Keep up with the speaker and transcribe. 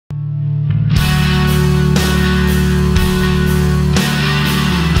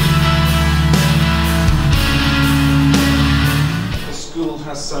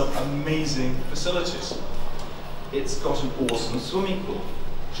swimming pool,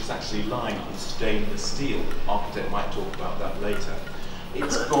 which is actually lined with stainless steel. Architect might talk about that later.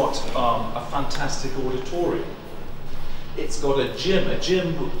 It's got a fantastic auditorium. It's got a gym,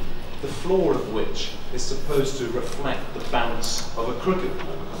 the floor of which is supposed to reflect the bounce of a cricket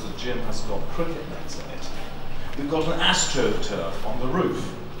ball, because the gym has got cricket nets in it. We've got an astroturf on the roof,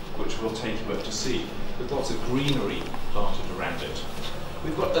 which we'll take you up to see, with lots of greenery planted around it.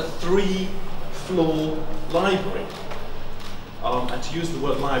 We've got a 3-floor library. And to use the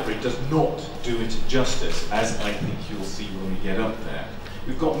word library does not do it justice, as I think you'll see when we get up there.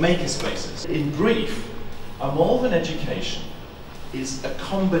 We've got makerspaces. In brief, a Malvern education is a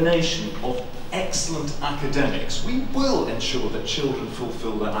combination of excellent academics. We will ensure that children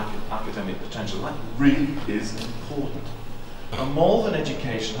fulfill their academic potential. That really is important. A Malvern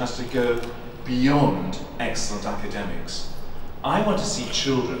education has to go beyond excellent academics. I want to see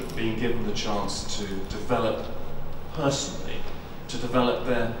children being given the chance to develop personally, to develop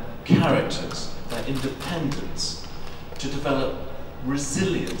their characters, their independence, to develop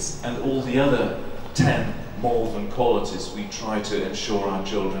resilience and all the other 10 Malvern qualities we try to ensure our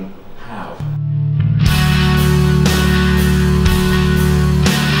children have.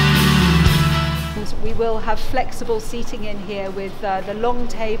 We will have flexible seating in here with the long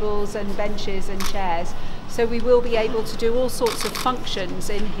tables and benches and chairs. So we will be able to do all sorts of functions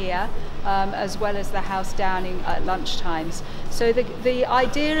in here, as well as the house dining at lunchtimes. So the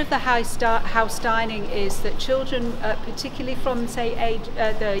idea of the house dining is that children, particularly from say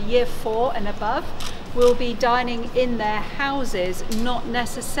the year 4 and above, will be dining in their houses, not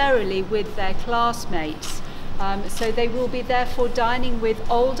necessarily with their classmates. So they will be therefore dining with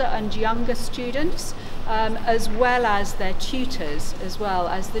older and younger students, as well as their tutors,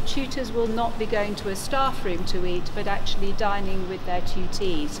 as the tutors will not be going to a staff room to eat, but actually dining with their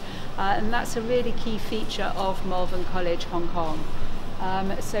tutees. And that's a really key feature of Malvern College, Hong Kong.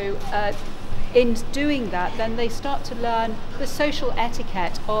 In doing that, then they start to learn the social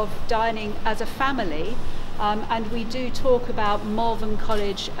etiquette of dining as a family. And we do talk about Malvern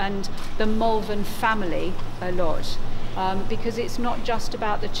College and the Malvern family a lot, because it's not just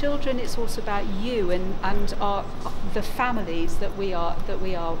about the children, it's also about you and the families that we are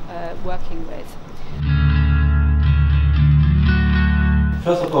working with.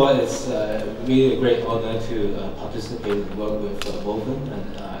 First of all, it's really a great honor to participate and work with Malvern,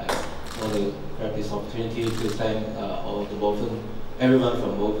 and I want to grab this opportunity to thank all the Malvern, everyone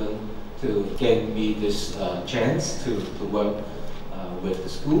from Malvern, to give me this chance to work with the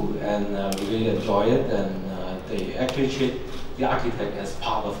school, and we really enjoy it, and they appreciate the architect as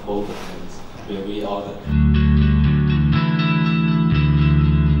part of Malvern, and we're really honored.